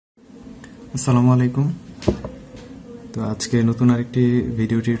আসসালামু আলাইকুম। তো আজকে নতুন আরেকটি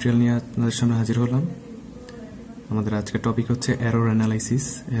ভিডিও টিউটোরিয়াল নিয়ে আপনাদের সামনে হাজির হলাম। আমাদের আজকের টপিক হচ্ছে এরর অ্যানালাইসিস।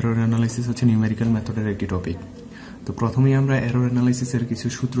 এরর অ্যানালাইসিস হচ্ছে নিউমেরিক্যাল মেথডের একটি টপিক। তো প্রথমেই আমরা এরর অ্যানালাইসিসের কিছু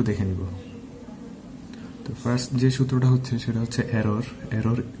সূত্র দেখে নিব। তো ফার্স্ট যে সূত্রটা হচ্ছে সেটা হচ্ছে এরর।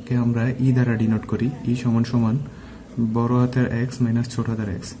 এররকে আমরা ই দ্বারা ডিনোট করি। ই সমান সমান বড় হাতের এক্স মাইনাস ছোট হাতের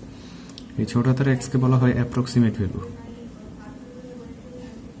এক্স। এই ছোট হাতের এক্সকে বলা হয় অ্যাপ্রক্সিমেট ভ্যালু,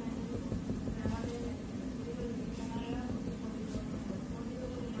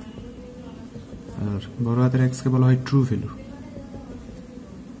 আর বড় হাতের এক্স কে বলা হয় ট্রু ভ্যালু।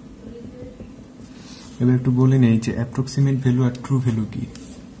 এবার একটু বলে নেই যে অ্যাপ্রক্সিমেট ভ্যালু আর ট্রু ভ্যালু কি।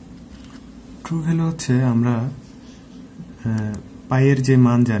 ট্রু ভ্যালু হচ্ছে আমরা পাইয়ের যে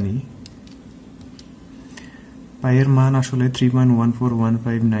মান জানি, পাইয়ের মান আসলে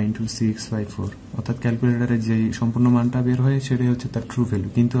 3.1415926654, অর্থাৎ ক্যালকুলেটরে যে সম্পূর্ণ মানটা বের হয় সেটাই হচ্ছে তার ট্রু ভ্যালু।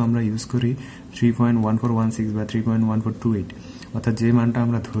 কিন্তু আমরা ইউজ করি 3.1416 বা 3.1428, অর্থাৎ যে মানটা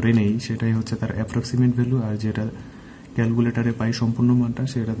আমরা ধরে নেই সেটাই হচ্ছে তার অ্যাপ্রক্সিমেট ভ্যালু, আর যেটা ক্যালকুলেটরে পাই সম্পূর্ণ মানটা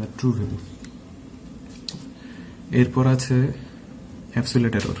সেটা তার ট্রু ভ্যালু। এরপর আছে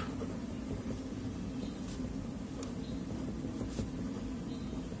অ্যাবসোলিউট এরর।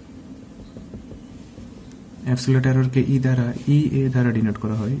 অ্যাবসোলিউট এররকে ই এ দ্বারা ডিনোট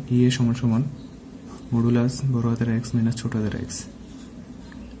করা হয়। ই এ সমান সমান মডুলাস বড় হাতের এক্স মাইনাস ছোট হাতের এক্স।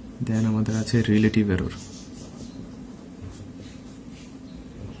 দেন আমাদের আছে রিলেটিভ এরর।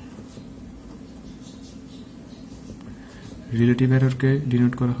 রিলেটিভ এররকে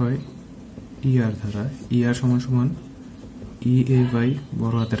ডিনোট করা হয় ই আর দ্বারা। ই আর সমান সমান ই এ বাই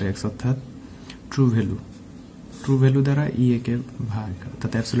বড় হাতের এক্স, অর্থাৎ ট্রু ভ্যালু। ট্রু ভ্যালু দ্বারা ই এ কে ভাগ,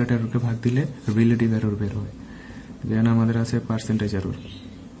 অর্থাৎ অ্যাবসোলিউট এররকে ভাগ দিলে রিলেটিভ এরর বের হয়। দেন আমাদের আছে পার্সেন্টেজ এরর।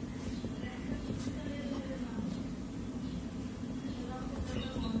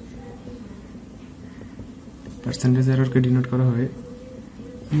 পার্সেন্টেজ এররকে ডিনোট করা হয়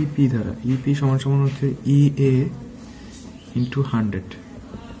ইপি দ্বারা। ইপি সমান সমান হচ্ছে ই এ ইন্টু 100।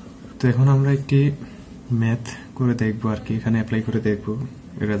 তো এখন আমরা একটি ম্যাথ করে দেখবো আর কি, এখানে অ্যাপ্লাই করে দেখবো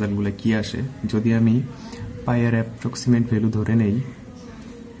এর রেজাল্টগুলো কি আসে। যদি আমি পাইয়ের অ্যাপ্রক্সিমেট ভ্যালু ধরে নেই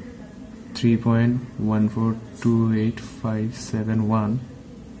 3.142857.1,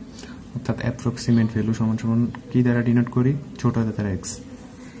 অর্থাৎ অ্যাপ্রক্সিমেট ভ্যালু সমান সমান কি দ্বারা ডিনোট করি, ছোট হাতের এক্স।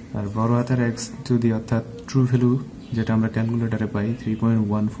 আর বড় হাতের এক্স যদি, অর্থাৎ ট্রু ভ্যালু যেটা আমরা ক্যালকুলেটারে পাই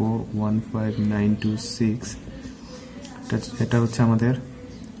 3.14159266, এটা হচ্ছে আমাদের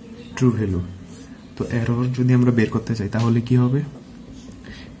ট্রু ভ্যালু। তো এরর যদি আমরা বের করতে চাই তাহলে কি হবে,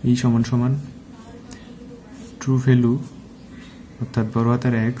 ই সমান সমান ট্রু ভ্যালু অর্থাৎ বড়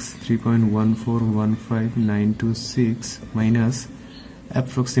হাতের এক্স 3.14159266 মাইনাস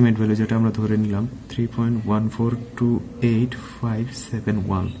অ্যাপ্রক্সিমেট ভ্যালু যেটা আমরা ধরে নিলাম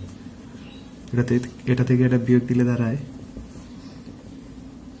 3.142857.1। এটা থেকে এটা বিয়োগ দিলে দাঁড়ায়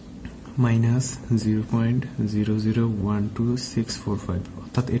মাইনাস 0.0012645,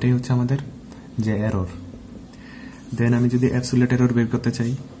 অর্থাৎ এটাই হচ্ছে আমাদের যে এরর। দেন আমি যদি অ্যাবসোলিউট এরর বের করতে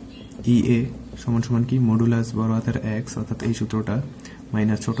চাই, ই এ সমান সমান কি মডুলাস বড় হাতের এক্স, অর্থাৎ এই সূত্রটা,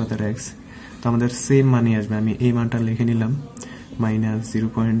 মাইনাস ছোট হাতের এক্স। তো আমাদের সেম মানই আসবে। আমি এই মানটা লিখে নিলাম মাইনাস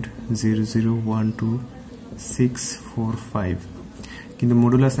 0.0012645। কিন্তু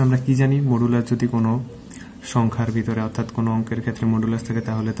মডুলাস আমরা কি জানি, মডুলাস যদি কোনো সংখ্যার ভিতরে, অর্থাৎ কোনো অঙ্কের ক্ষেত্রে মডুলাস থাকে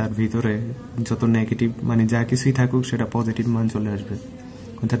তাহলে তার ভিতরে যত নেগেটিভ মানে যা কিছুই থাকুক সেটা পজিটিভ মান চলে আসবে।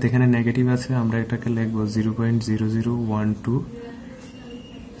 অর্থাৎ এখানে নেগেটিভ আছে, আমরা এটাকে লিখবো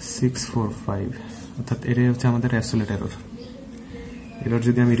 0.0012645, অর্থাৎ এটাই হচ্ছে আমাদের অ্যাবসোলিউট এরর। এবার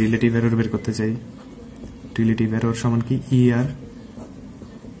যদি আমি রিলেটিভ এরর বের করতে চাই, রিলেটিভ এরর সমান কি ই আর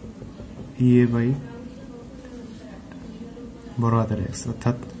ই এ বাই বড় হাতের এক্স,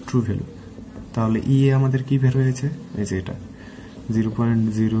 অর্থাৎ ট্রু ভ্যালু। তাহলে ই এ আমাদের কি বের হয়েছে, এই যে এটা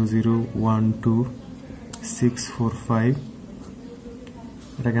 0.0012645।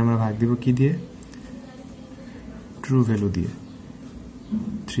 এটাকে আমরা ভাগ দিব কি দিয়ে, ট্রু ভ্যালু দিয়ে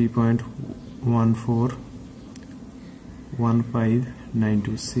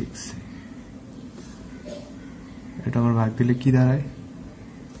 3.1415926। এটা আমার ভাগ দিলে কি দাঁড়ায়,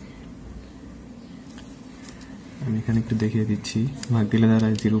 আমি এখানে একটু দেখিয়ে দিচ্ছি। ভাগ দিলে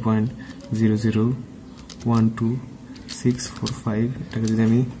দাঁড়ায় 0.0012645। এটাকে যদি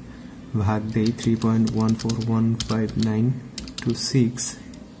আমি ভাগ দেই 3.1415926,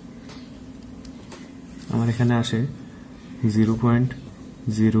 আমার এখানে আসে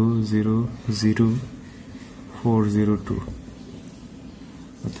 0.000402,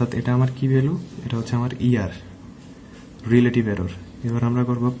 অর্থাৎ এটা আমার কি ভ্যালু, এটা হচ্ছে আমার ইআর রিলেটিভ এরর। এবার আমরা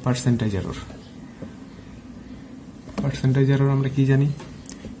করব পার্সেন্টেজ এরর। পার্সেন্টেজ এরর আমরা কি জানি,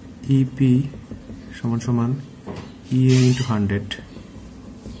 ই ইপি সমান সমান ইএ ইন্টু 100।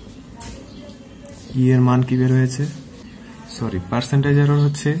 ই এর মান কি বের হয়েছে, সরি পার্সেন্টেজ এরর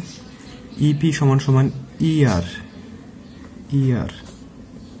হচ্ছে ইপি সমান সমান ইআর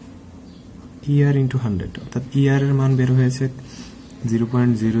ইন্টু 100, অর্থাৎ ইআর এর মান বের হয়েছে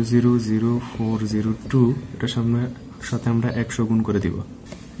 0.000402। এটার সাথে আমরা 100 গুণ করে দিব।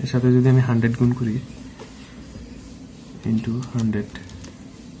 এর সাথে যদি আমি 100 গুণ করি ইন্টু 100,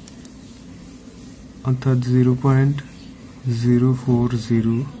 অর্থাৎ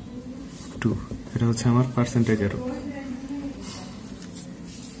 0.0402। এটা হচ্ছে আমার পার্সেন্টেজ এরর।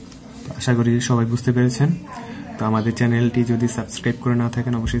 আশা করি সবাই বুঝতে পেরেছেন। তো আমাদের চ্যানেলটি যদি সাবস্ক্রাইব করে না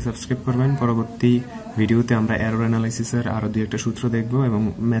থাকেন অবশ্যই সাবস্ক্রাইব করবেন। পরবর্তী ভিডিওতে আমরা এরর অ্যানালাইসিসের আরো 2-একটা সূত্র দেখব এবং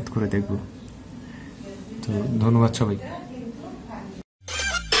ম্যাথ করে দেখব। তো ধন্যবাদ সবাই।